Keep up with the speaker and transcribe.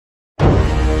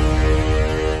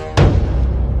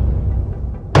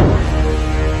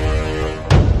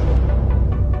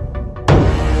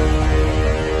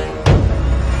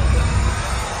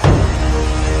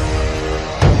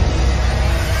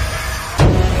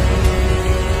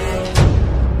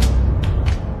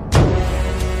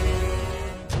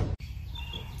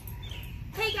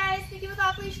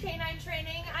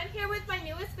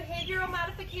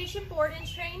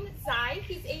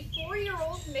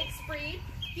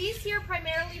He's here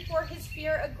primarily for his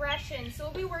fear aggression, so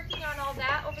we'll be working on all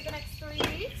that over the next 3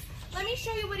 weeks. Let me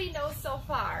show you what he knows so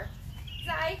far.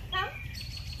 Zai, come.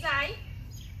 Zai.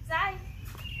 Zai.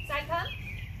 Zai, come.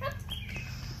 Come.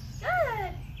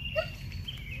 Good.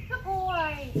 Good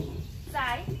boy.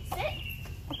 Zai, sit.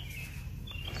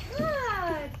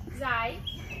 Good. Zai,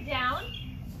 down.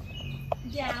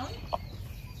 Down.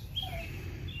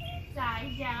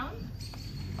 Zai, down.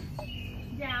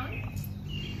 Down.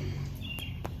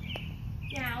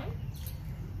 Down.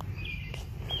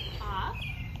 Off.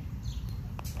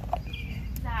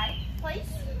 Zai,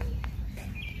 place.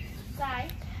 Zai,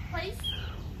 place.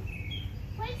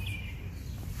 Place.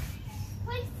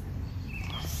 Place.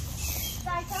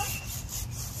 Zai, come.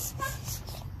 Come.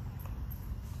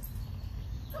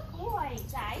 Good boy,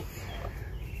 Zai.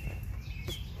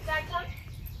 Zai, come.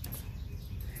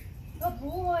 Good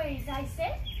boy, Zai,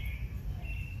 sit.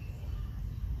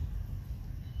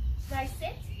 Zai,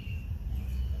 sit.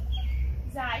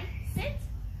 Zai, sit.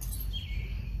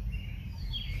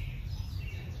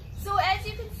 So as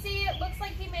you can see, it looks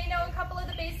like he may know a couple of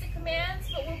the basic commands,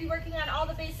 but we'll be working on all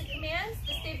the basic commands,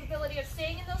 the stability of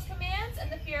staying in those commands,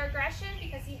 and the fear aggression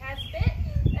because he has bit,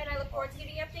 and I look forward to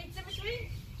giving you updates in between.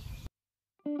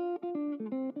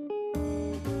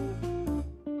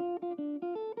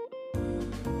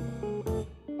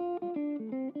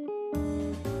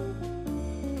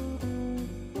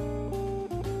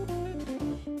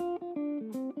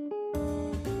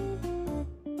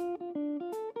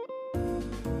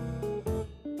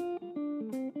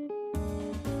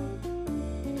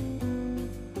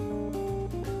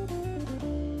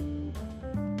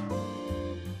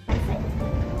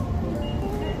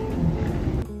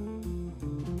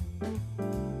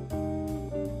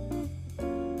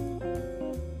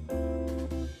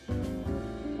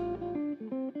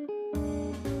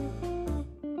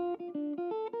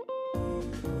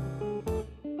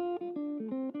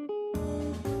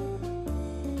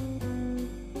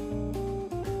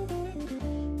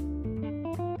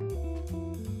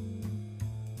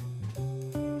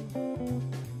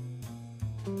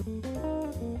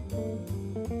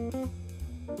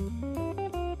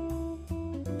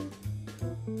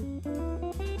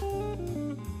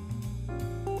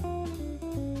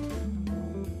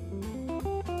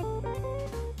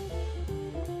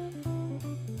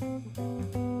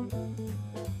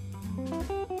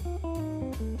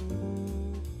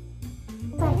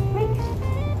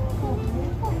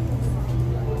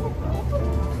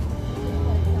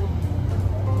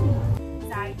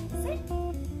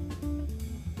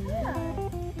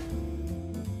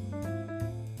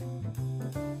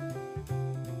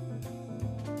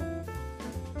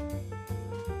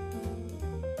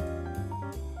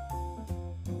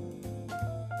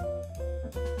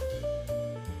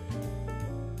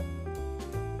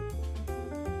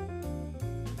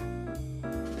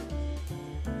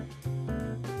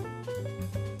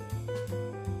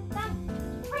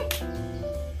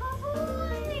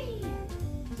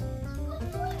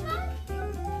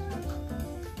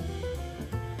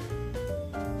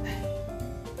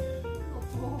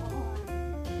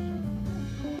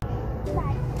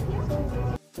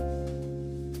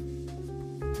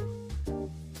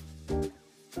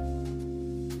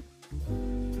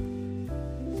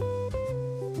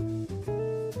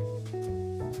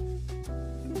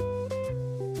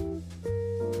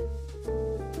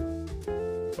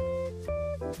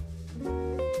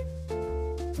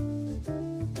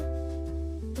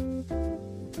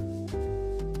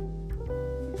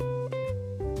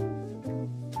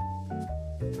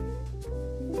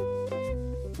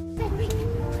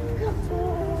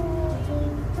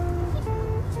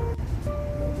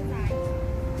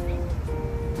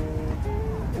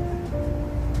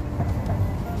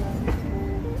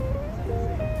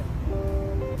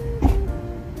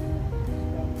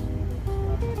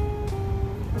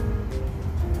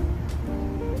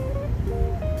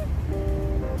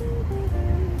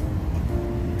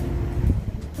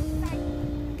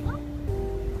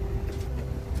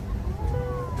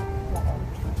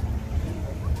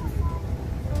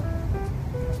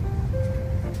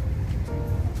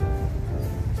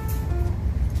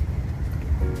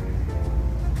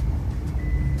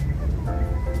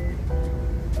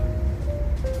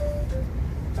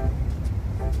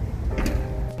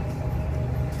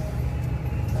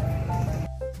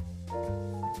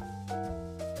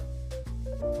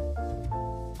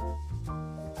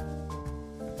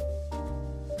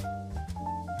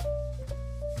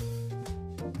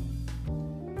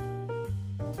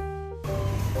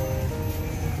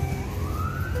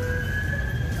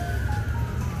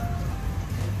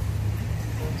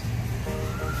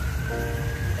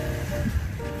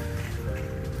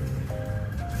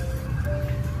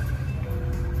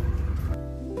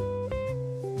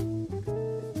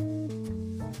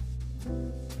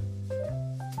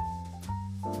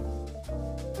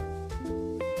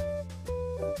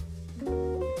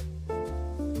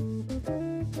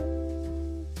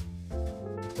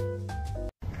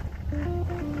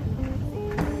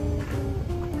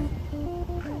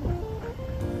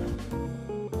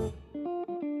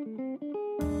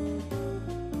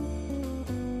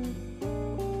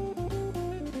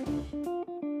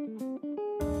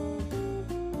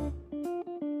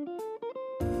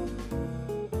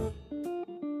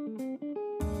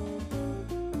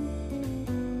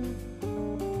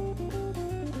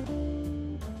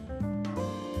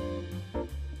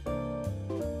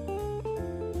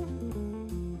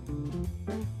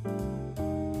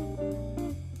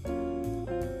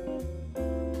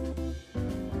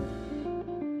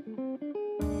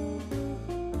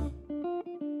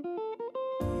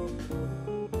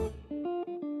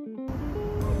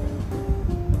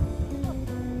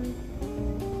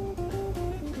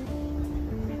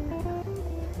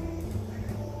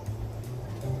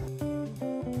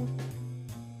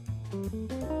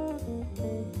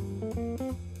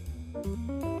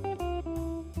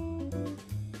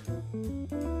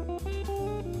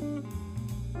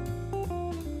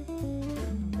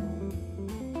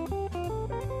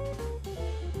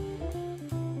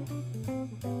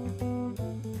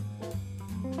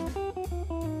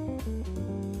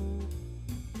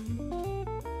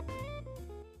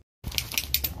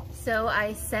 So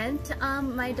I sent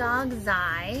my dog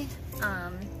Zai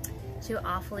to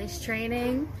off-leash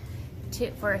training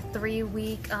for a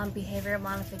 3-week behavior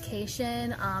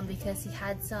modification because he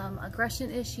had some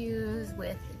aggression issues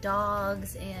with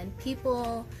dogs and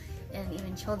people and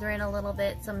even children a little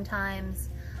bit sometimes,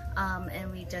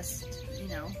 and we just, you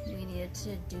know, we needed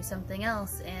to do something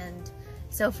else, and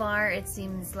so far it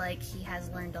seems like he has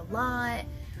learned a lot.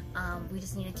 We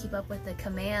just need to keep up with the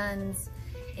commands,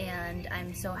 and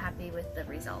I'm so happy with the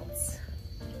results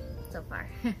so far.